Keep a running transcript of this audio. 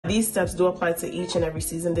these steps do apply to each and every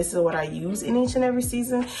season. This is what I use in each and every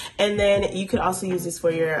season. And then you could also use this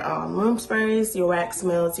for your room sprays, your wax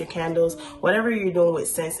melts, your candles, whatever you're doing with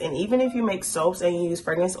scents. And even if you make soaps and you use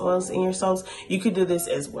fragrance oils in your soaps, you could do this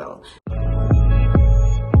as well.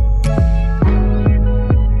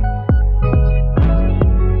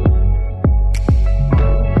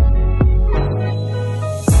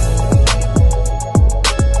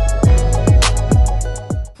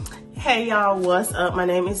 Hey y'all, what's up? My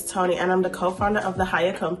name is Tony and I'm the co-founder of The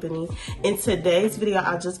Higher Company. In today's video,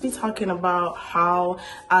 I'll just be talking about how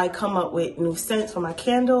I come up with new scents for my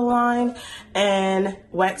candle line and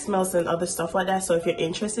wax melts and other stuff like that. So if you're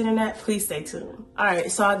interested in that, please stay tuned.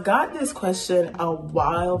 Alright, so I got this question a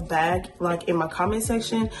while back, like in my comment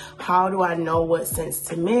section. How do I know what scents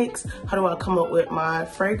to mix? How do I come up with my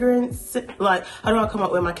fragrance? Like, how do I come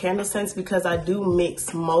up with my candle scents? Because I do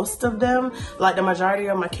mix most of them. Like the majority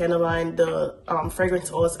of my candle line, the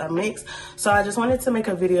fragrance oils are mixed. So I just wanted to make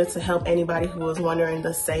a video to help anybody who was wondering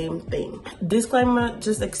the same thing. Disclaimer,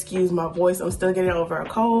 just excuse my voice, I'm still getting over a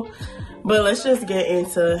cold, but let's just get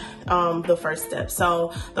into the first step.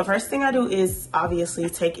 So the first thing I do is obviously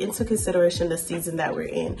take into consideration the season that we're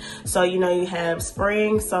in. So you know, you have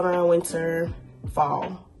spring, summer, winter,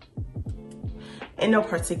 fall, in no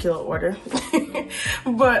particular order.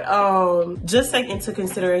 But just take into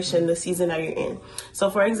consideration the season that you're in. So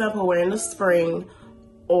for example, we're in the spring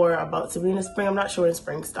or about to be in the spring. I'm not sure when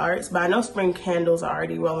spring starts, but I know spring candles are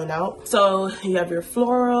already rolling out. So you have your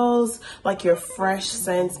florals, like your fresh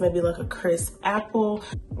scents, maybe like a crisp apple,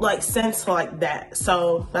 like scents like that.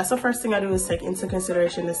 So that's the first thing I do, is take into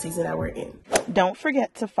consideration the season that we're in. Don't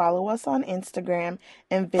forget to follow us on Instagram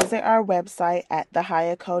and visit our website at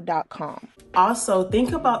thehigherco.com. Also,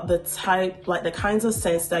 think about the type, like the kinds of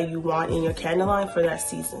scents that you want in your candle line for that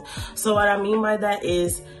season. So what I mean by that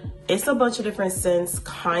is, it's a bunch of different scents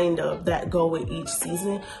kind of that go with each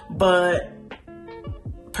season, but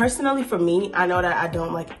personally for me, I know that I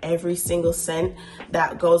don't like every single scent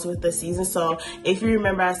that goes with the season. So if you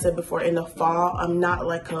remember, I said before, in the fall, I'm not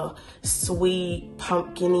like a sweet,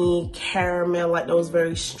 pumpkin-y, caramel, like those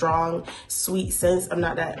very strong, sweet scents. I'm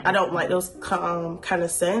not that. I don't like those kind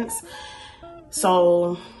of scents.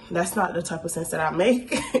 So that's not the type of scents that I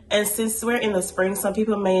make. And since we're in the spring, some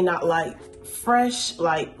people may not like fresh,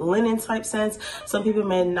 like linen type scents. Some people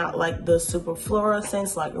may not like the super floral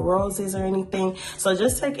scents like roses or anything. So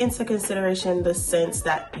just take into consideration the scents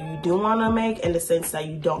that you do want to make and the scents that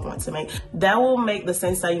you don't want to make. That will make the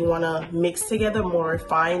scents that you want to mix together more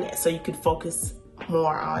refined, so you could focus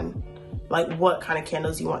more on like what kind of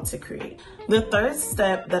candles you want to create. The third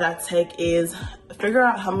step that I take is figure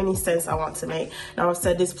out how many scents I want to make. Now, I've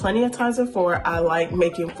said this plenty of times before, I like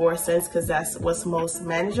making 4 scents because that's what's most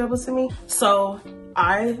manageable to me. So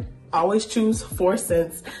I always choose 4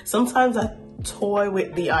 scents. Sometimes I toy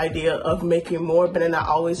with the idea of making more, but then I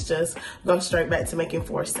always just go straight back to making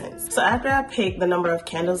 4 scents. So after I pick the number of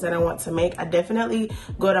candles that I want to make, I definitely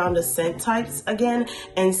go down to scent types again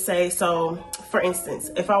and say, so for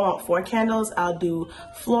instance, if I want 4 candles, I'll do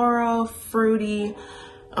floral, fruity,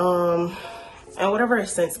 and whatever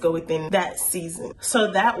scents go within that season.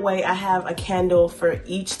 So that way I have a candle for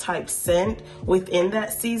each type scent within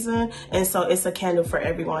that season. And so it's a candle for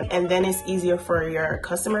everyone. And then it's easier for your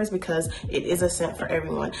customers because it is a scent for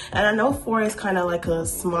everyone. And I know 4 is kind of like a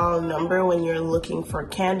small number when you're looking for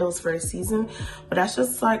candles for a season, but that's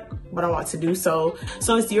just like what I want to do. So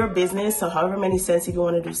it's your business. So however many scents, if you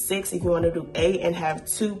want to do 6, if you want to do 8 and have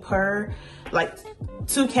 2 per, like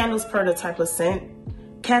 2 candles per the type of scent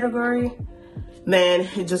category, then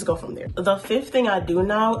you just go from there. The 5th thing I do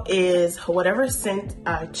now is whatever scent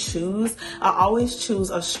I choose, I always choose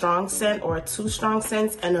a strong scent or 2 strong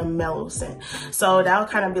scents and a mellow scent. So that'll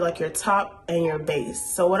kind of be like your top and your base.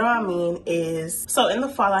 So what do I mean is, so in the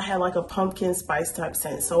fall I had like a pumpkin spice type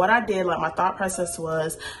scent. So what I did, like my thought process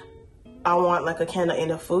was, I want like a candle in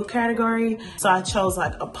the food category. So I chose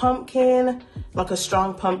like a pumpkin, like a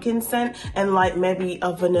strong pumpkin scent, and like maybe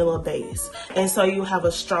a vanilla base. And so you have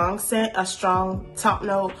a strong scent, a strong top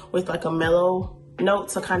note with like a mellow note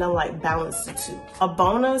to kind of like balance the 2. A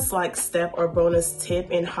bonus like step or bonus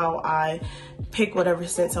tip in how I pick whatever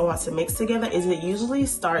scents I want to mix together is it usually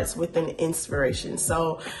starts with an inspiration.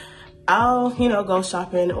 So I'll, you know, go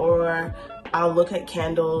shopping or I'll look at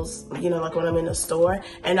candles, you know, like when I'm in the store,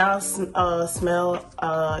 and I'll smell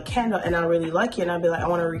a candle and I really like it, and I'll be like, I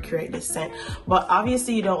want to recreate this scent. But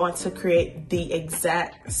obviously you don't want to create the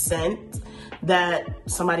exact scent that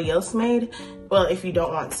somebody else made. Well, if you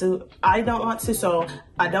don't want to. I don't want to, so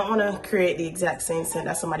I don't want to create the exact same scent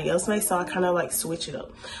that somebody else made, so I kind of like switch it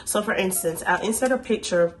up. So for instance, I'll insert a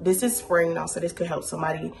picture. This is spring now, so this could help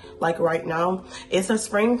somebody like right now. It's a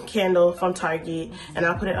spring candle from Target, and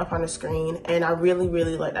I'll put it up on the screen, and I really,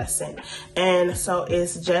 really like that scent. And so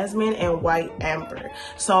it's jasmine and white amber.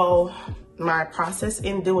 So my process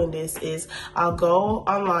in doing this is I'll go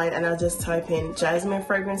online and I'll just type in jasmine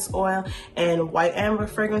fragrance oil and white amber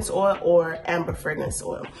fragrance oil or amber fragrance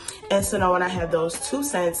oil. And so now when I have those two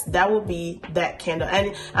scents, that will be that candle.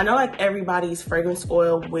 And I know like everybody's fragrance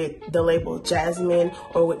oil with the label jasmine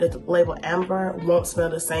or with the label amber won't smell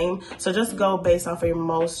the same. So just go based off of your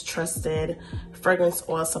most trusted fragrance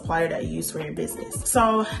oil supplier that you use for your business.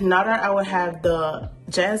 So now that I would have the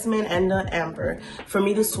jasmine and the amber, for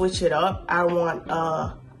me to switch it up, I would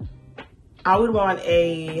want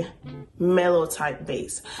a mellow type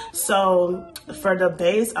base. So for the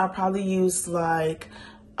base, I'll probably use like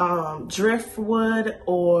driftwood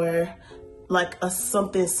or like a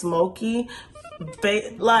something smoky.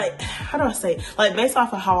 Like, how do I say, like based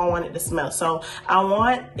off of how I want it to smell. So I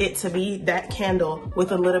want it to be that candle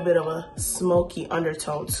with a little bit of a smoky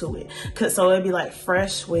undertone to it, so it'd be like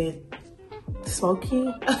fresh with smoky.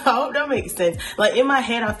 I hope that makes sense. Like in my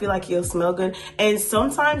head, I feel like it'll smell good. And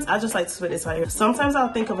sometimes I just like to spit this right here. Sometimes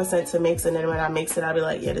I'll think of a scent to mix, and then when I mix it, I'll be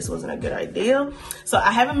like, yeah, this wasn't a good idea. So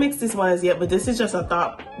I haven't mixed this one as yet, but this is just a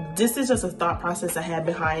thought. This is just a thought process I had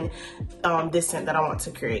behind this scent that I want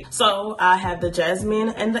to create. So I have the jasmine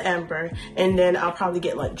and the amber, and then I'll probably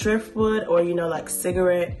get like driftwood or, you know, like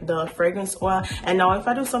cigarette, the fragrance oil. And now if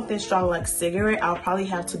I do something strong like cigarette, I'll probably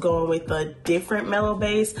have to go in with a different mellow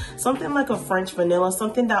base, something like a French vanilla,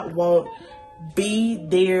 something that won't be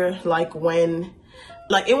there like when,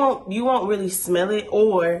 like you won't really smell it,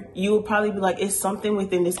 or you'll probably be like, it's something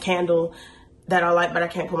within this candle that I like, but I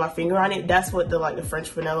can't put my finger on it. That's what the French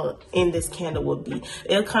vanilla in this candle would be.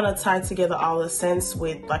 It'll kind of tie together all the scents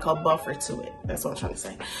with like a buffer to it. That's what I'm trying to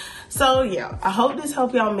say. So yeah, I hope this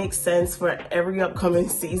helped y'all make sense for every upcoming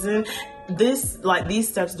season. These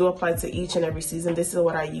steps do apply to each and every season. This is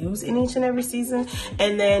what I use in each and every season.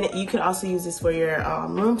 And then you can also use this for your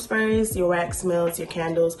room sprays, your wax melts, your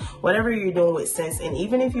candles, whatever you're doing with scents. And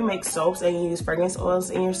even if you make soaps and you use fragrance oils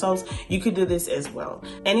in your soaps, you could do this as well.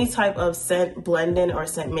 Any type of scent blending or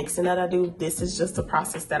scent mixing that I do, this is just the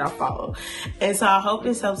process that I follow. And so I hope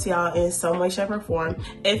this helps y'all in some way, shape, or form.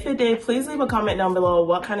 If it did, please leave a comment down below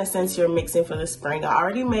what kind of scents you're mixing for the spring. I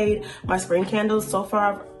already made my spring candles. So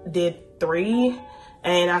far I did 3,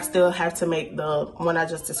 and I still have to make the one I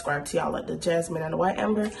just described to y'all, like the jasmine and the white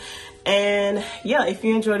amber. And yeah, if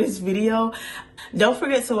you enjoyed this video, don't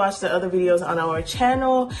forget to watch the other videos on our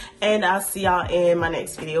channel, and I'll see y'all in my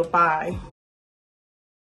next video. Bye.